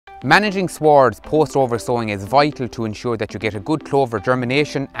Managing swards post-oversowing is vital to ensure that you get a good clover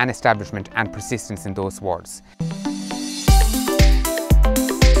germination and establishment and persistence in those swards.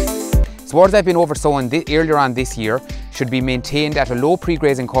 Swards that have been oversown earlier on this year should be maintained at a low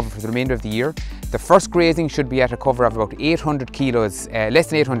pre-grazing cover for the remainder of the year. The first grazing should be at a cover of about 800 kilos, less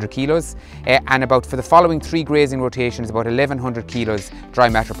than 800 kilos, and for the following 3 grazing rotations, about 1100 kilos dry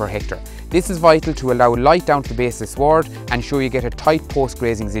matter per hectare. This is vital to allow light down to the base of the sward and ensure you get a tight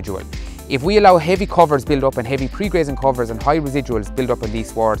post-grazing residual. If we allow heavy covers build up and heavy pre-grazing covers and high residuals build up on these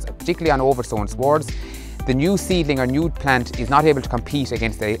swards, particularly on oversown swards, the new seedling or new plant is not able to compete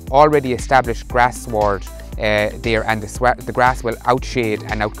against the already established grass sward there, and the grass will outshade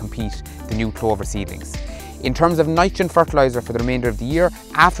and outcompete the new clover seedlings. In terms of nitrogen fertiliser for the remainder of the year,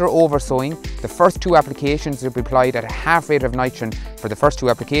 after oversowing, the first 2 applications will be applied at a half rate of nitrogen for the first 2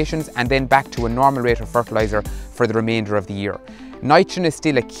 applications and then back to a normal rate of fertiliser for the remainder of the year. Nitrogen is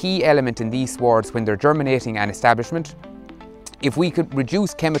still a key element in these swards when they're germinating and establishment. If we could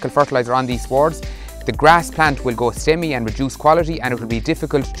reduce chemical fertiliser on these swards, the grass plant will go stemmy and reduce quality, and it will be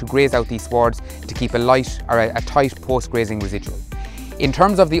difficult to graze out these swards to keep a light or a tight post-grazing residual. In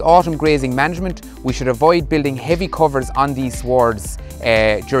terms of the autumn grazing management, we should avoid building heavy covers on these swards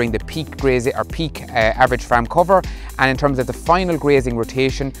during the peak grazing or peak average farm cover, and in terms of the final grazing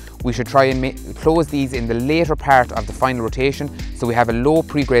rotation, we should try and close these in the later part of the final rotation, so we have a low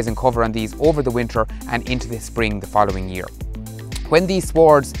pre-grazing cover on these over the winter and into the spring the following year. When these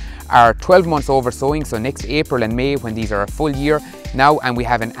swards are 12 months oversowing, so next April and May, when these are a full year now and we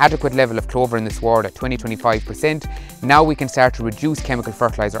have an adequate level of clover in the sward at 20–25%, now we can start to reduce chemical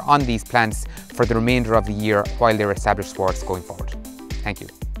fertiliser on these plants for the remainder of the year while they're established swards going forward. Thank you.